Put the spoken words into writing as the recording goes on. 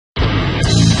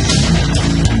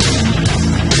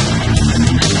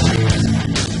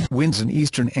winds in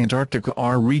eastern Antarctica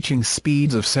are reaching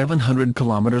speeds of 700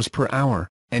 km per hour,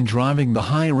 and driving the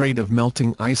high rate of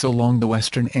melting ice along the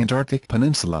Western Antarctic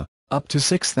Peninsula, up to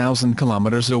 6,000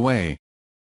 km away.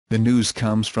 The news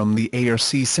comes from the ARC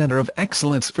Center of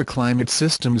Excellence for Climate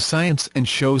Systems Science and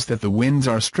shows that the winds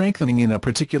are strengthening in a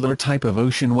particular type of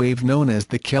ocean wave known as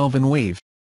the Kelvin wave.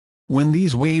 When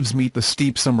these waves meet the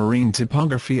steep submarine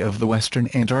topography of the Western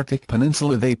Antarctic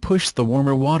Peninsula, they push the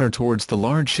warmer water towards the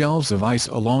large shelves of ice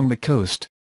along the coast.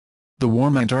 The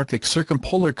warm Antarctic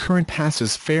circumpolar current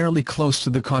passes fairly close to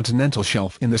the continental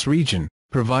shelf in this region,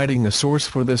 providing a source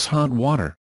for this hot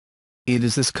water. It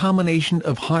is this combination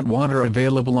of hot water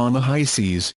available on the high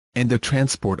seas, and the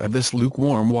transport of this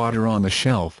lukewarm water on the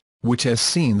shelf, which has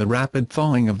seen the rapid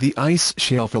thawing of the ice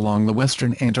shelf along the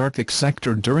Western Antarctic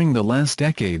sector during the last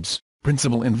decades,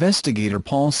 Principal Investigator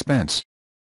Paul Spence.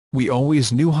 We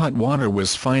always knew hot water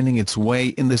was finding its way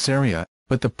in this area,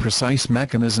 but the precise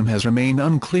mechanism has remained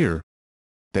unclear.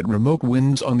 That remote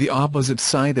winds on the opposite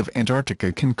side of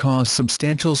Antarctica can cause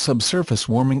substantial subsurface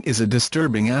warming is a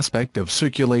disturbing aspect of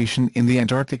circulation in the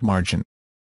Antarctic margin.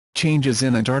 Changes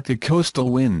in Antarctic coastal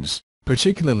winds,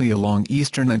 particularly along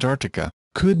eastern Antarctica,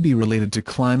 could be related to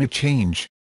climate change.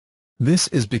 This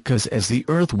is because as the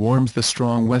Earth warms, the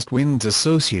strong west winds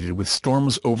associated with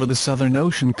storms over the Southern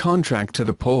Ocean contract to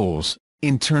the poles,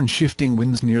 in turn shifting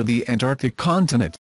winds near the Antarctic continent,